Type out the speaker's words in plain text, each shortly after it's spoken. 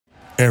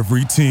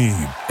Every team,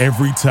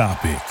 every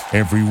topic,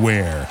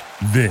 everywhere.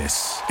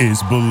 This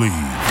is Believe.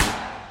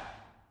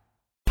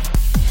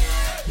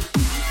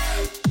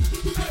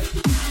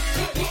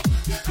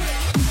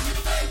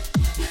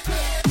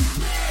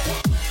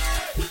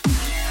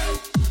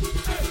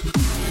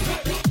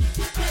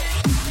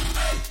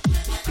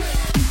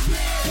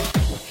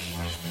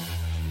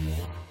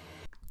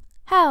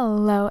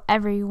 Hello,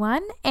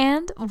 everyone,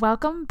 and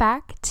welcome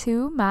back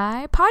to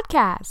my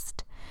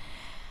podcast.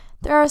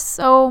 There are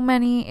so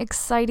many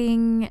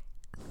exciting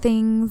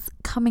things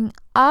coming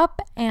up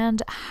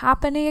and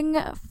happening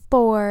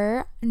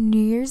for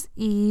New Year's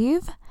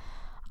Eve.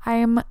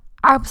 I'm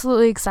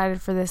absolutely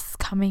excited for this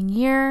coming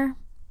year.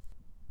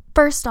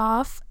 First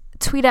off,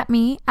 tweet at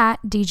me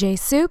at DJ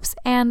Soups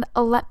and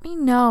let me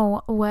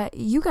know what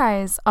you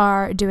guys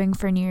are doing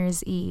for New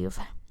Year's Eve.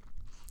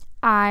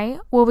 I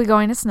will be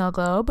going to Snow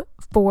Globe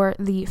for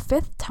the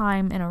 5th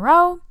time in a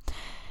row.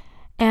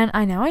 And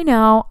I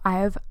know,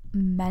 I've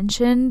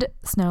mentioned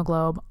Snow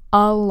Globe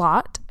a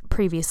lot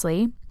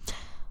previously,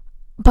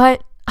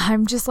 but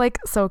I'm just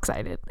so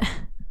excited.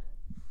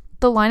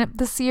 The lineup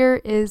this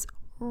year is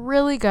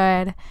really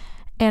good,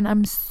 and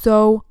I'm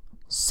so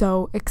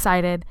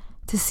excited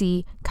to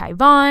see Kai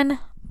Von,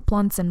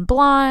 Blunts and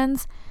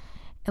Blondes,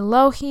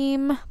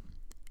 Elohim,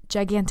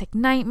 Gigantic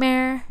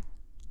Nightmare,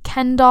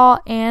 Kendall,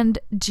 and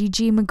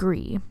Gigi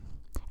Magree.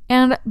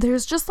 And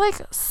there's just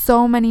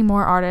so many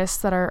more artists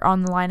that are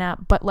on the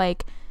lineup, but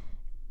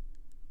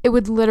it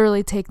would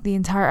literally take the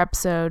entire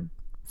episode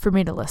for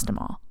me to list them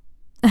all.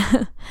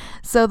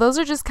 So those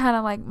are just kind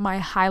of my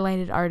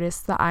highlighted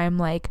artists that I'm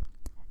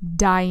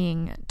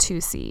dying to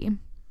see.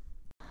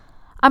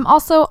 I'm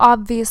also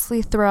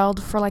obviously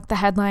thrilled for the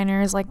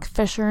headliners like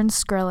Fisher and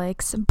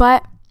Skrillex,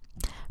 but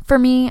for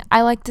me,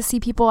 I like to see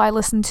people I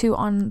listen to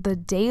on the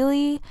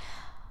daily.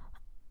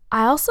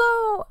 I also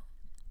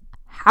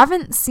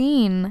haven't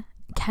seen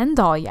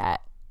Kendall yet,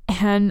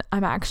 and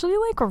I'm actually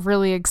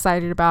really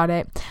excited about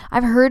it.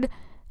 I've heard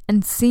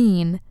and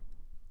seen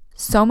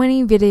so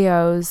many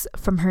videos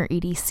from her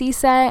EDC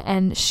set,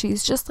 and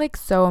she's just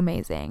so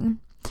amazing.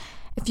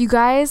 If you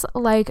guys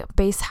like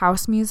bass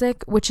house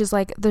music, which is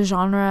the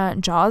genre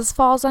Jaws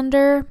falls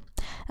under,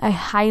 I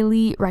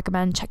highly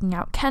recommend checking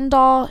out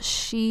Kendall.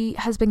 She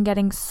has been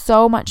getting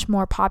so much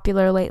more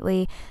popular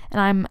lately,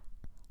 and I'm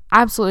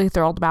absolutely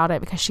thrilled about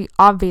it because she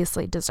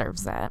obviously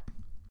deserves it.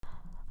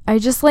 I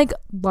just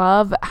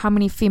love how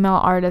many female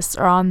artists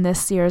are on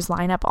this year's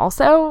lineup.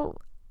 Also,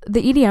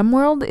 the EDM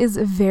world is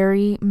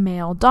very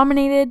male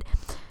dominated,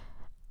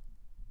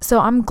 so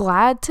I'm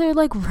glad to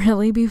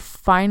really be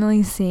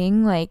finally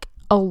seeing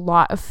a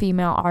lot of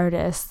female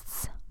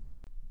artists.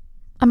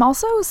 I'm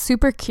also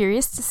super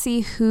curious to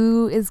see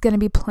who is going to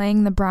be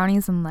playing the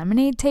Brownies and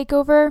Lemonade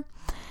takeover.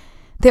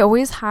 They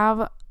always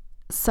have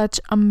such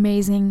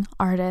amazing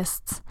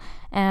artists,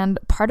 and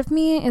part of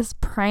me is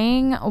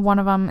praying one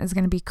of them is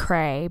going to be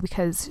Cray,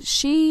 because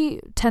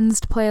she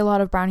tends to play a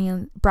lot of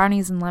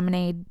Brownies and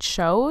Lemonade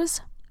shows,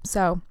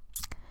 so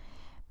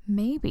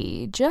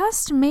maybe,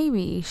 just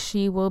maybe,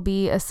 she will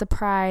be a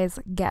surprise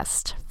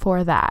guest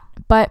for that,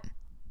 but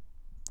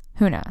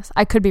who knows?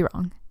 I could be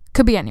wrong.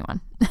 Could be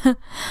anyone.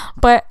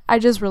 But I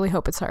just really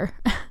hope it's her.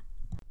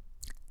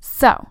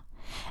 So,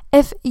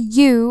 if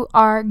you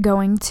are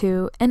going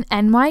to an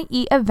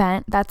NYE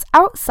event that's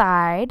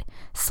outside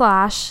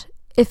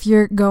 / if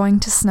you're going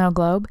to Snow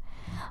Globe,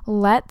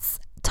 let's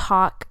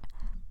talk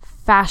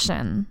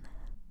fashion.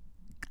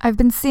 I've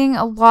been seeing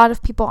a lot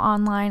of people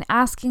online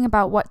asking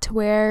about what to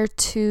wear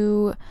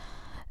to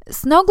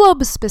Snow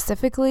Globe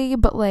specifically,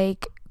 but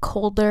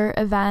colder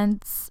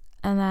events.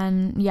 And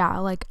then,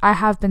 I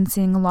have been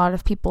seeing a lot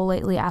of people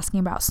lately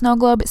asking about Snow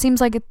Globe. It seems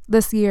like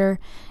this year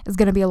is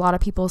going to be a lot of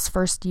people's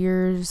first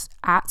years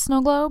at Snow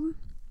Globe.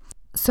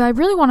 So I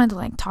really wanted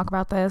to talk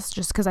about this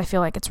just because I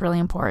feel it's really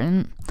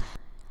important.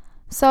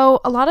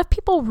 So a lot of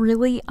people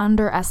really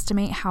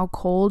underestimate how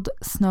cold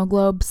Snow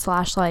Globe /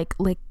 South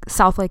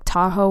Lake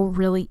Tahoe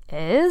really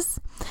is.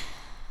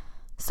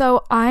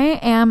 So I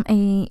am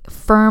a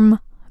firm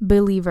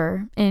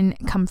believer in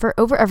comfort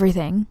over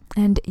everything.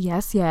 And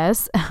yes,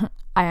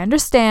 I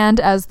understand,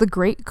 as the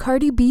great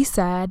Cardi B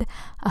said,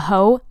 a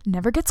hoe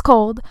never gets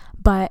cold,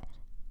 but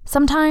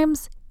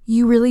sometimes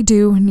you really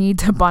do need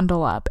to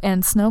bundle up.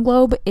 And Snow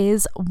Globe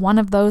is one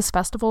of those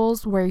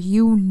festivals where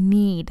you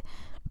need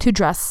to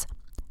dress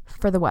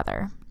for the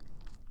weather.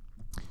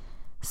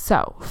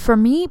 So for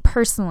me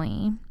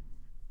personally,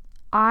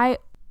 I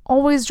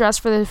always dress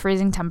for the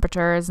freezing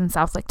temperatures in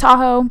South Lake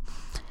Tahoe,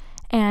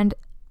 and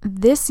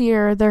this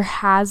year there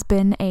has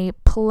been a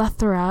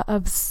plethora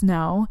of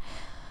snow,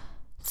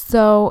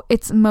 so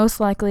it's most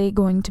likely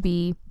going to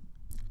be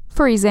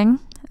freezing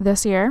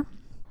this year.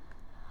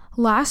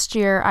 Last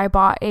year I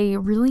bought a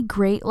really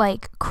great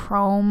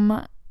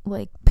chrome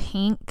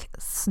pink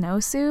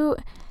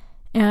snowsuit,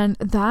 and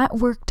that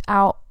worked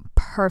out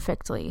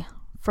perfectly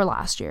for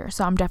last year,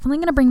 so I'm definitely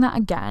going to bring that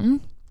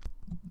again.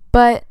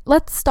 But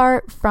let's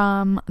start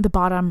from the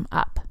bottom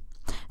up.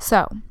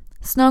 So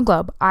Snow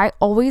Globe, I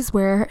always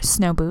wear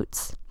snow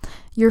boots.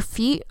 Your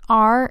feet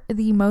are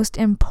the most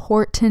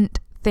important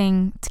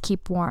thing to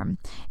keep warm.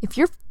 If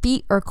your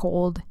feet are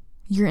cold,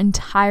 your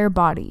entire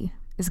body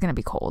is going to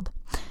be cold.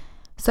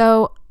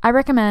 So I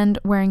recommend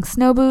wearing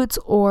snow boots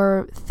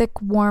or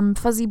thick, warm,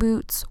 fuzzy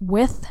boots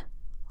with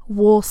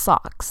wool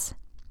socks.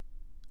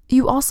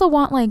 You also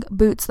want like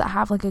boots that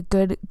have like a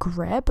good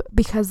grip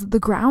because the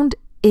ground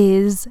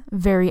is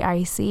very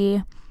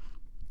icy.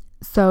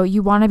 So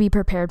you want to be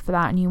prepared for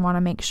that, and you want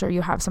to make sure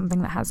you have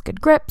something that has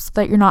good grip so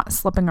that you're not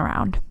slipping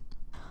around.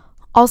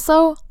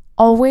 Also,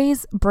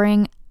 always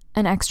bring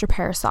an extra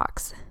pair of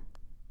socks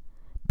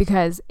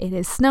because it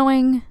is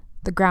snowing,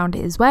 the ground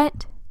is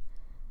wet.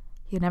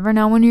 You never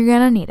know when you're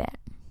going to need it.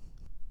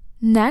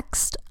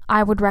 Next,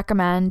 I would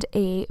recommend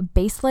a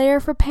base layer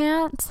for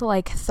pants,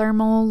 like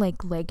thermal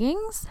like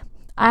leggings.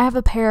 I have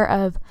a pair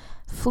of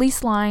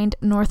fleece-lined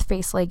North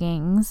Face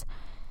leggings,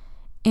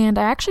 and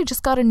I actually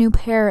just got a new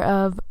pair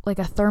of like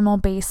a thermal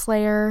base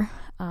layer.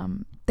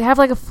 They have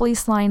like a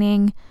fleece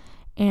lining,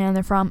 and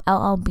they're from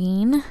LL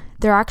Bean.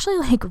 They're actually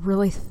like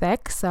really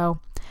thick, so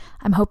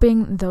I'm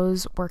hoping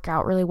those work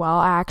out really well.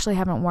 I actually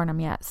haven't worn them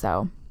yet,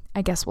 so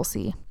I guess we'll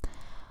see.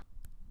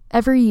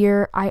 Every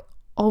year, I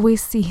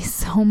always see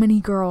so many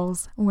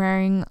girls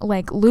wearing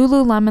like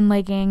Lululemon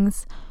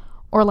leggings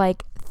or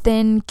like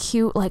thin,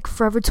 cute, like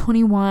Forever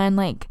 21,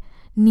 like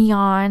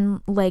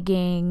neon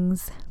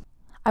leggings.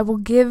 I will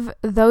give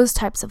those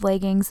types of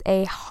leggings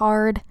a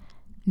hard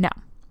no.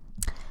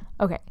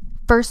 Okay,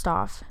 first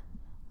off,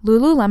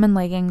 Lululemon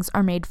leggings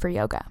are made for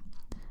yoga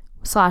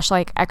 /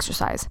 like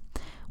exercise,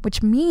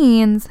 which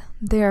means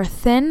they are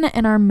thin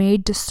and are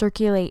made to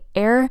circulate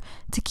air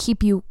to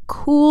keep you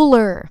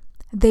cooler.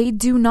 They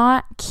do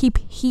not keep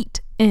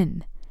heat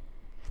in.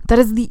 That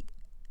is the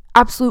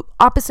absolute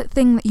opposite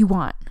thing that you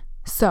want.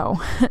 So,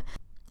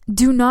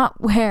 do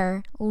not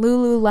wear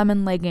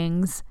Lululemon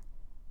leggings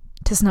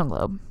to Snow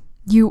Globe.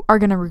 You are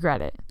going to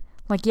regret it.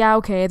 Like, yeah,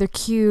 okay, they're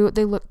cute,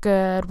 they look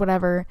good,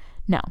 whatever.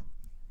 No.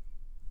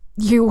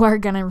 You are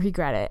going to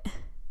regret it.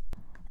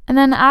 And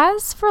then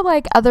as for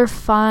like other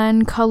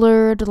fun,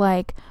 colored,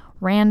 like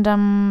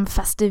random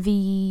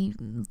festive-y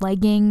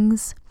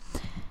leggings,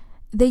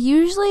 they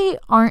usually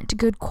aren't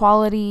good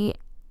quality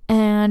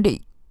and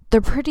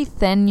they're pretty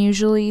thin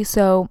usually,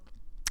 so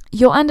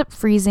you'll end up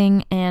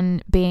freezing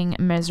and being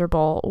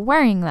miserable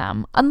wearing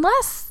them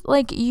unless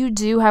like you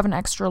do have an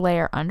extra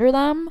layer under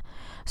them.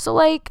 So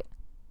like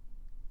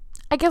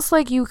I guess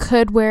like you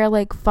could wear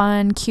like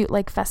fun, cute,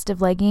 like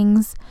festive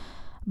leggings,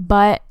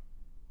 but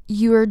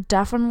you're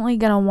definitely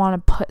going to want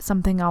to put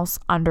something else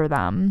under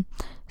them.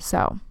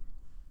 So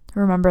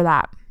remember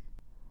that.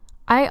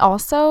 I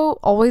also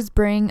always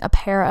bring a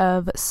pair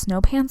of snow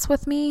pants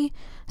with me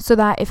so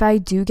that if I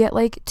do get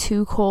like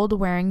too cold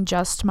wearing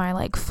just my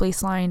like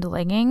fleece lined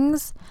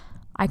leggings,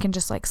 I can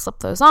just like slip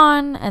those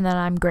on and then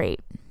I'm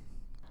great.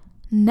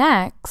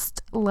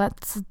 Next,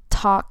 let's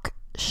talk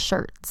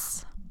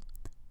shirts.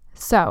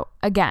 So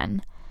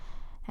again,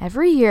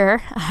 every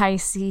year I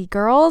see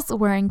girls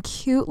wearing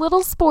cute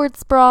little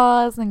sports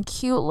bras and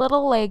cute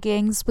little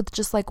leggings with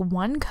just like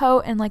one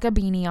coat and like a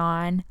beanie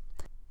on.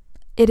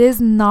 It is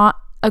not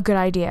a good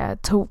idea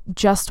to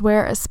just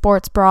wear a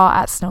sports bra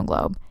at Snow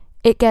Globe.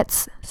 It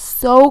gets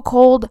so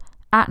cold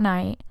at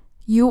night.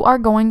 You are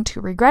going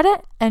to regret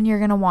it and you're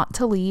going to want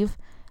to leave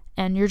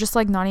and you're just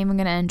like not even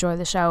going to enjoy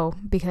the show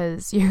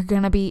because you're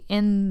going to be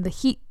in the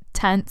heat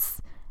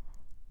tents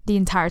the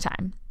entire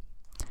time.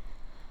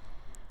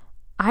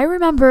 I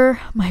remember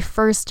my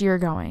first year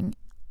going.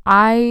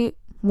 I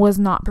was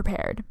not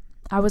prepared.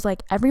 I was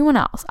like everyone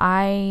else.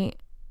 I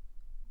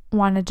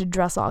wanted to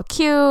dress all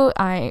cute.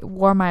 I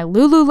wore my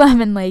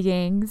Lululemon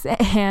leggings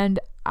and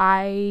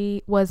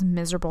I was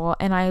miserable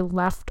and I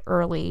left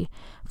early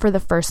for the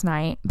first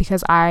night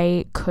because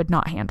I could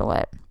not handle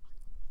it.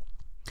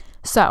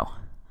 So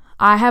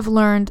I have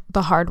learned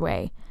the hard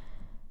way.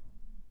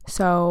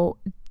 So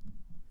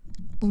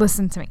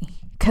listen to me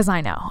because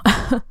I know.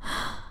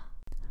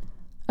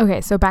 Okay,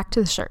 so back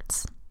to the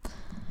shirts.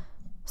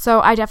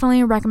 So I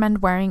definitely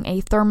recommend wearing a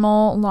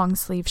thermal long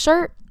sleeve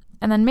shirt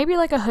and then maybe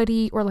like a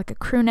hoodie or like a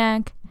crew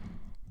neck,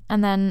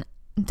 and then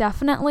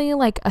definitely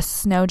like a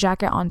snow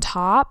jacket on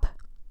top.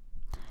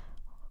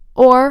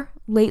 Or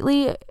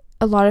lately,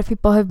 a lot of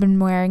people have been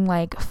wearing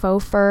like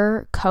faux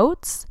fur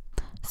coats.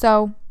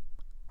 So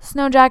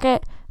snow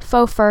jacket,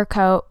 faux fur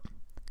coat,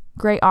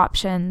 great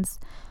options.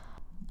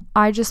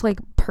 I just like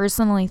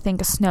personally think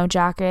a snow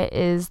jacket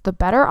is the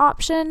better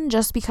option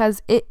just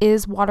because it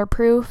is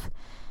waterproof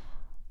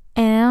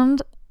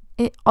and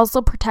it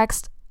also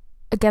protects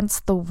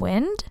against the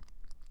wind.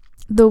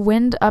 The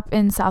wind up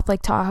in South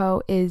Lake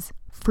Tahoe is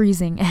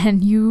freezing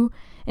and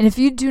if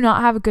you do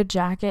not have a good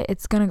jacket,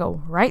 it's going to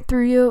go right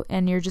through you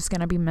and you're just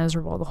going to be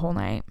miserable the whole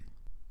night.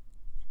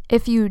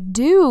 If you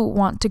do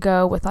want to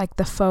go with like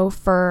the faux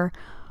fur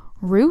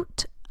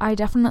route, I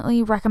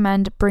definitely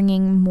recommend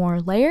bringing more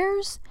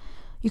layers.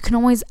 You can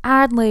always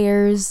add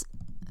layers,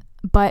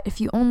 but if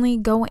you only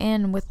go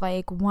in with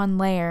like one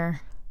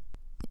layer,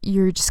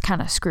 you're just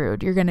kind of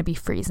screwed. You're going to be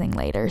freezing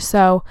later.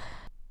 So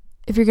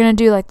If you're going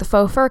to do like the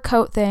faux fur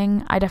coat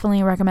thing, I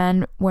definitely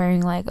recommend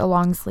wearing like a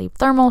long sleeve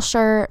thermal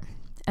shirt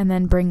and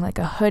then bring like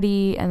a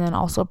hoodie and then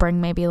also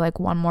bring maybe like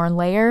one more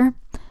layer.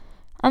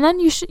 And then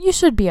you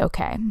should be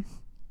okay.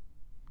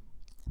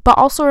 But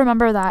also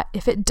remember that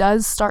if it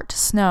does start to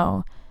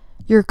snow,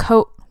 your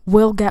coat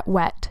will get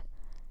wet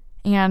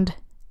and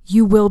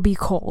you will be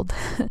cold.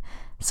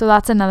 So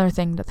that's another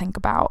thing to think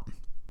about.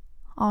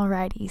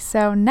 Alrighty,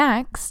 so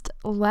next,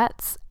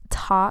 let's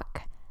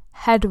talk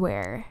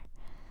headwear.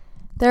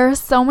 There are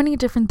so many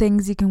different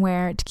things you can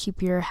wear to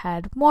keep your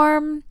head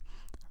warm.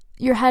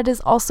 Your head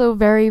is also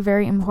very,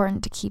 very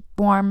important to keep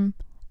warm,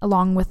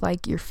 along with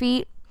like your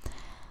feet.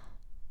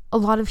 A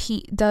lot of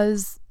heat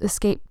does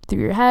escape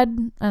through your head,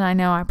 and I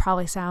know I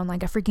probably sound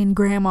like a freaking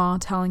grandma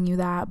telling you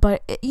that,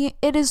 but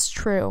it is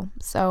true.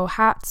 So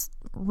hats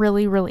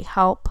really, really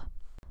help.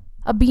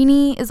 A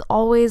beanie is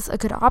always a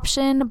good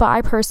option, but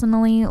I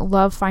personally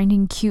love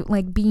finding cute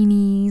like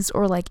beanies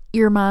or like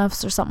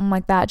earmuffs or something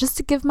like that, just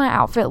to give my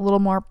outfit a little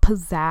more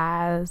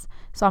pizzazz,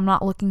 so I'm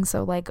not looking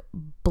so like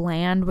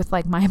bland with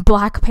like my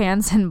black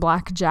pants and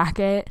black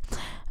jacket.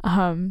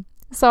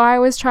 So I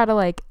always try to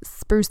like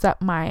spruce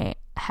up my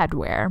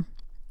headwear.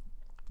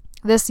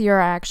 This year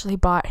I actually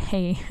bought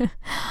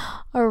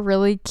a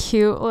really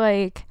cute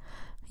like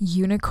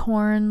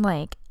unicorn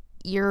like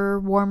ear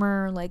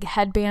warmer like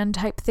headband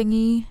type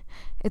thingy.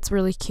 It's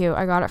really cute.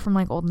 I got it from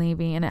like Old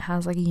Navy and it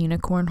has like a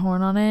unicorn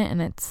horn on it,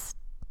 and it's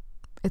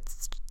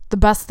the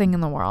best thing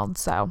in the world,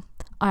 so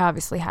I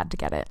obviously had to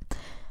get it.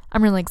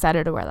 I'm really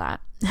excited to wear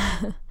that.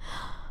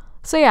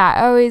 So yeah,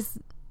 I always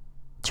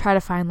try to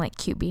find like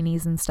cute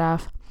beanies and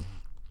stuff.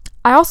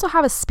 I also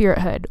have a spirit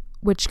hood,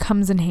 which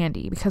comes in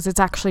handy because it's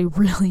actually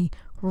really,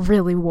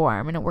 really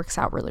warm and it works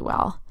out really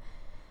well.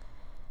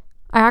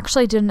 I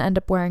actually didn't end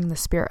up wearing the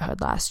spirit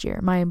hood last year.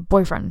 My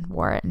boyfriend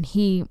wore it and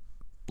he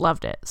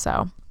loved it,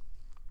 so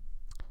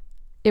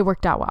it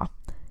worked out well.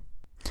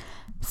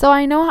 So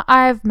I know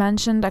I've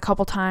mentioned a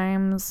couple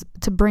times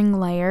to bring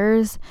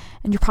layers,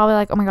 and you're probably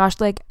like, oh my gosh,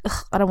 like,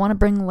 I don't want to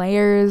bring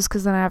layers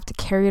because then I have to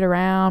carry it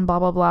around, blah,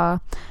 blah, blah.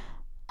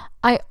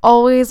 I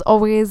always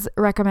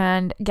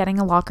recommend getting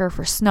a locker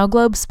for snow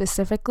globes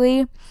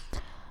specifically.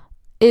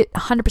 It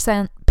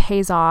 100%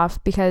 pays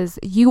off because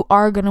you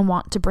are going to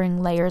want to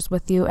bring layers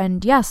with you.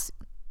 And yes,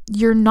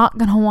 you're not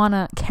going to want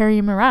to carry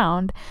them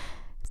around.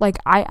 Like,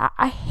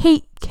 I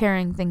hate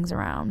carrying things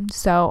around.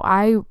 So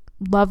I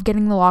love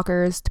getting the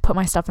lockers to put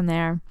my stuff in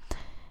there.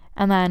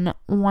 And then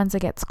once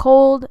it gets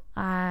cold,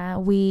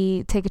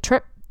 we take a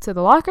trip to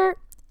the locker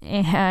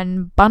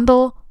and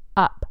bundle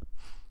up.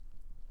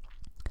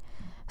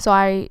 So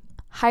I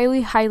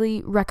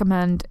highly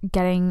recommend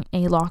getting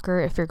a locker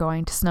if you're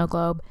going to Snow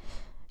Globe.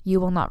 You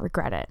will not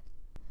regret it.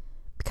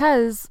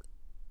 Because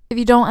if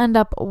you don't end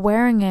up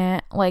wearing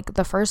it like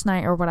the first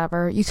night or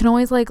whatever, you can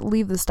always like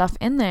leave the stuff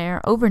in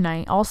there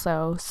overnight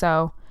also.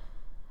 So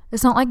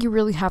it's not like you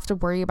really have to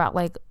worry about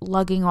like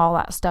lugging all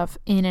that stuff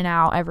in and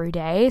out every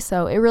day.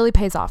 So it really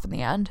pays off in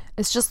the end.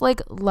 It's just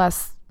like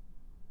less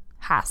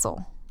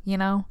hassle, you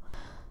know?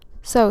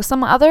 So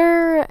some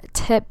other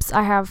tips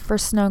I have for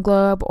Snow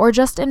Globe, or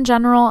just in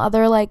general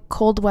other like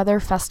cold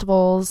weather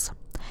festivals,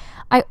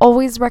 I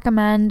always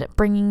recommend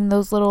bringing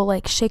those little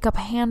like shake up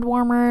hand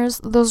warmers.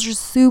 Those are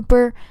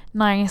super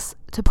nice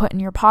to put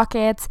in your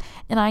pockets,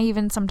 and I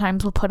even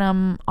sometimes will put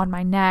them on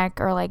my neck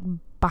or like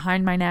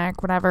behind my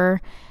neck,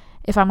 whatever,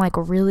 if I'm like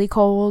really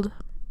cold.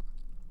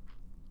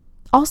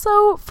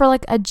 Also, for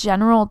like a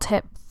general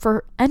tip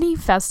for any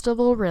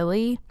festival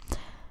really,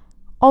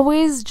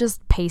 always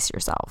just pace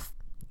yourself.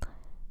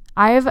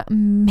 I've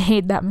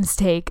made that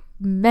mistake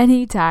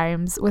many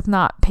times with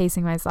not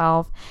pacing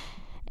myself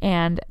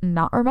and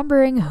not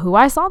remembering who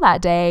I saw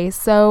that day.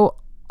 So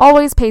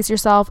always pace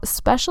yourself,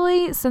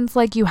 especially since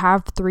like you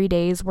have 3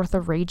 days worth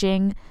of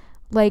raging.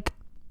 Like,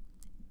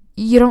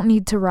 you don't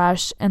need to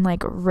rush and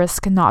like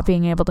risk not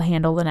being able to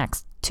handle the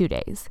next 2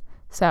 days.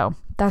 So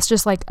that's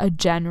just like a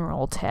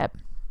general tip.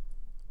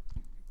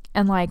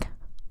 And like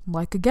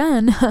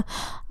again,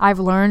 I've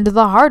learned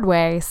the hard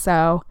way,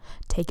 so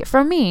take it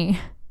from me.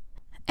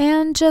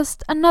 And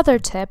just another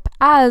tip,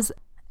 as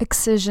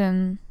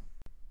Excision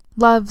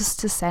loves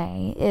to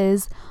say,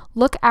 is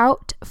look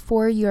out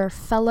for your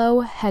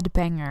fellow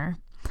headbanger.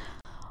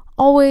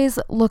 Always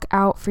look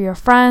out for your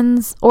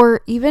friends,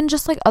 or even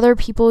just like other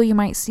people you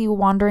might see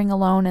wandering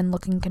alone and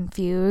looking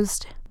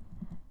confused.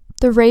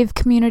 The rave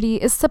community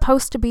is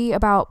supposed to be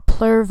about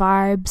plur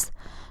vibes,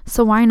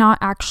 so why not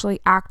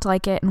actually act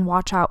like it and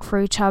watch out for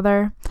each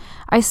other?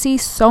 I see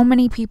so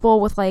many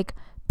people with like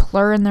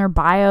plur in their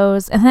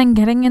bios and then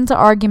getting into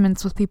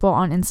arguments with people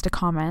on Insta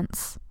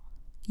comments.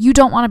 You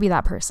don't want to be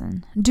that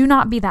person. Do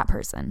not be that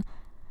person.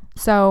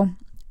 So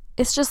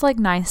it's just like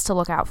nice to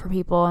look out for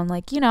people, and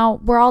like, you know,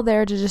 we're all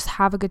there to just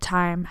have a good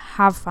time,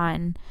 have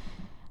fun.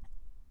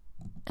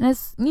 And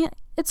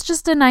it's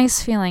just a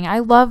nice feeling. I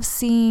love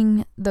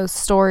seeing those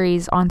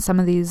stories on some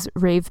of these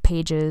rave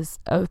pages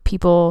of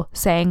people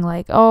saying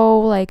like, oh,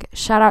 like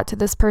shout out to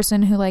this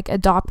person who like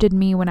adopted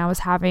me when I was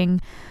having,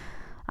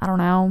 I don't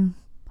know,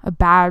 a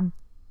bad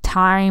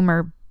time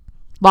or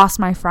lost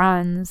my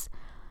friends.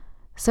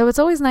 So it's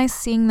always nice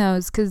seeing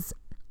those because,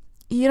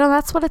 you know,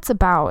 that's what it's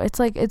about. It's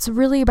like, it's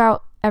really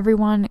about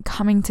everyone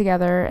coming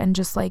together and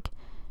just like,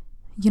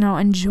 you know,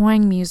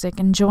 enjoying music,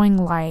 enjoying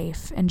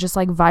life, and just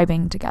like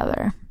vibing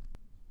together.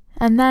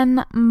 And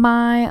then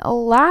my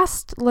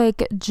last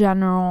like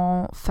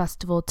general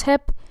festival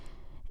tip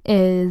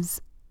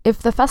is if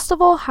the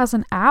festival has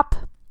an app,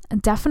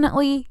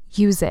 definitely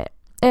use it.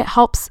 It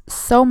helps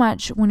so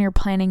much when you're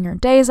planning your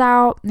days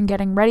out and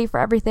getting ready for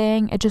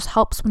everything. It just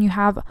helps when you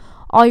have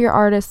all your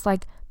artists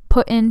like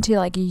put into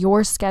like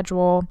your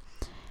schedule,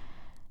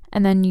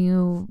 and then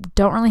you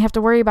don't really have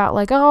to worry about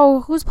like,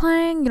 oh, who's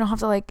playing? You don't have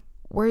to like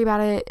worry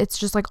about it. It's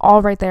just like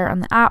all right there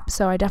on the app.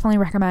 So I definitely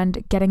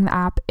recommend getting the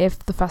app if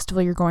the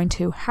festival you're going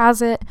to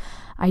has it.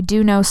 I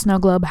do know Snow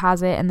Globe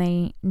has it, and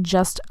they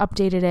just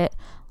updated it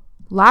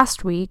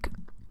last week.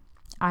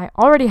 I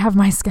already have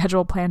my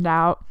schedule planned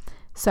out.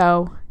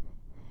 So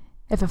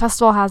if a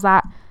festival has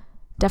that,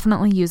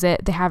 definitely use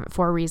it. They have it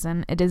for a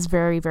reason. It is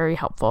very, very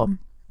helpful.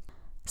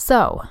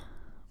 So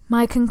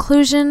my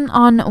conclusion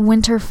on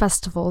winter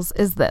festivals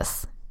is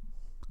this: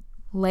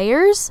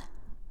 layers,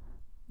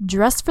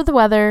 dress for the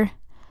weather,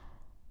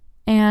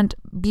 and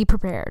be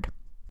prepared.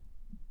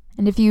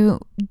 And if you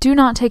do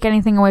not take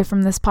anything away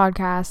from this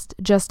podcast,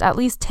 just at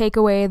least take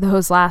away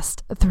those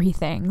last 3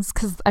 things,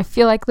 because I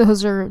feel like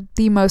those are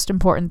the most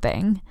important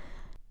thing.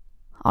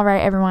 All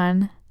right,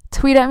 everyone,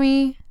 tweet at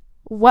me.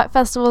 What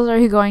festivals are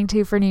you going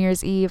to for New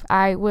Year's Eve?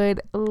 I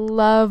would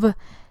love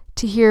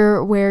to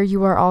hear where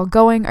you are all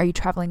going. Are you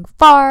traveling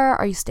far?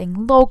 Are you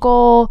staying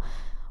local?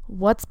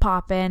 What's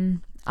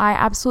poppin'? I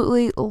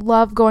absolutely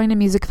love going to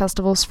music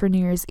festivals for New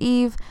Year's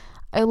Eve.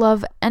 I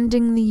love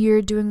ending the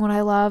year doing what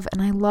I love,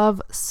 and I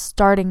love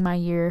starting my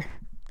year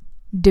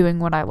doing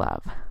what I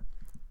love.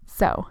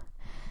 So,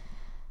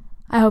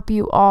 I hope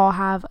you all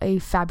have a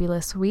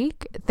fabulous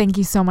week. Thank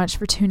you so much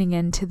for tuning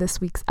in to this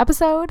week's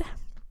episode.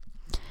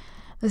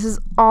 This is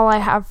all I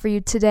have for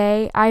you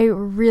today. I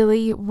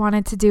really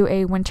wanted to do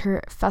a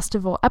winter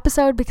festival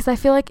episode because I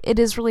feel like it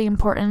is really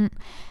important.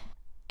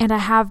 And I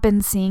have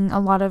been seeing a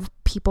lot of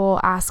people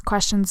ask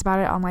questions about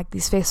it on like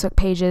these Facebook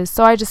pages.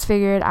 So I just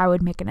figured I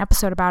would make an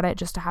episode about it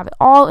just to have it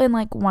all in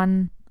like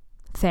one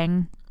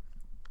thing.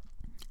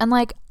 And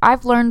like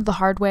I've learned the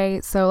hard way.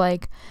 So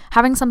like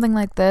having something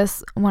like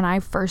this when I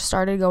first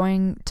started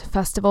going to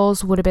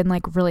festivals would have been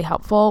like really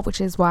helpful,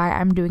 which is why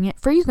I'm doing it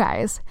for you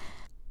guys.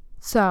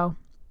 So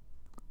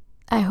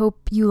I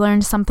hope you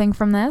learned something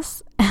from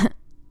this.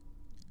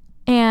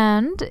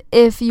 And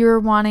if you're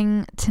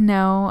wanting to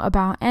know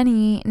about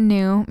any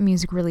new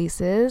music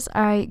releases,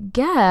 I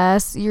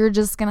guess you're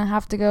just going to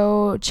have to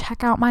go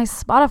check out my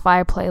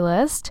Spotify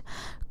playlist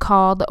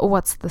called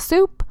What's the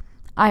Soup?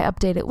 I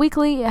update it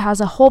weekly. It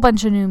has a whole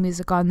bunch of new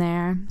music on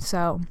there,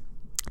 so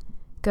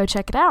go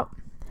check it out.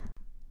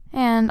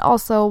 And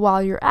also,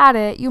 while you're at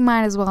it, you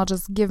might as well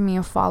just give me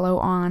a follow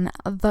on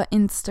the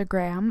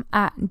Instagram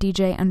at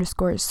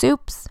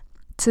DJ_soups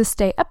to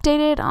stay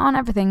updated on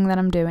everything that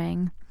I'm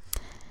doing.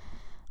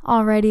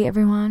 Alrighty,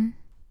 everyone.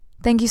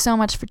 Thank you so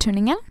much for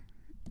tuning in,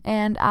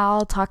 and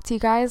I'll talk to you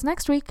guys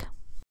next week.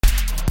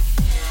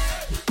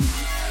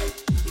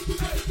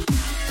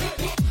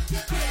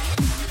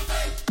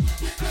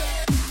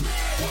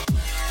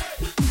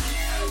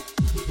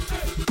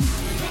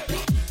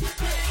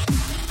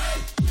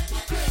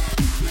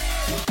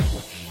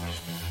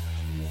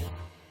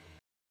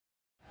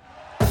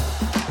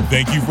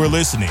 Thank you for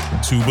listening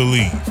to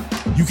Believe.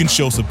 You can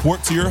show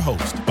support to your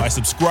host by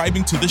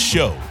subscribing to the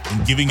show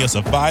and giving us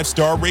a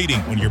 5-star rating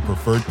on your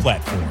preferred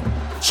platform.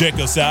 Check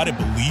us out at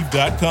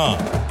Believe.com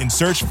and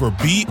search for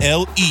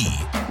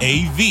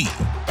BLEAV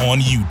on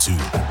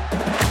YouTube.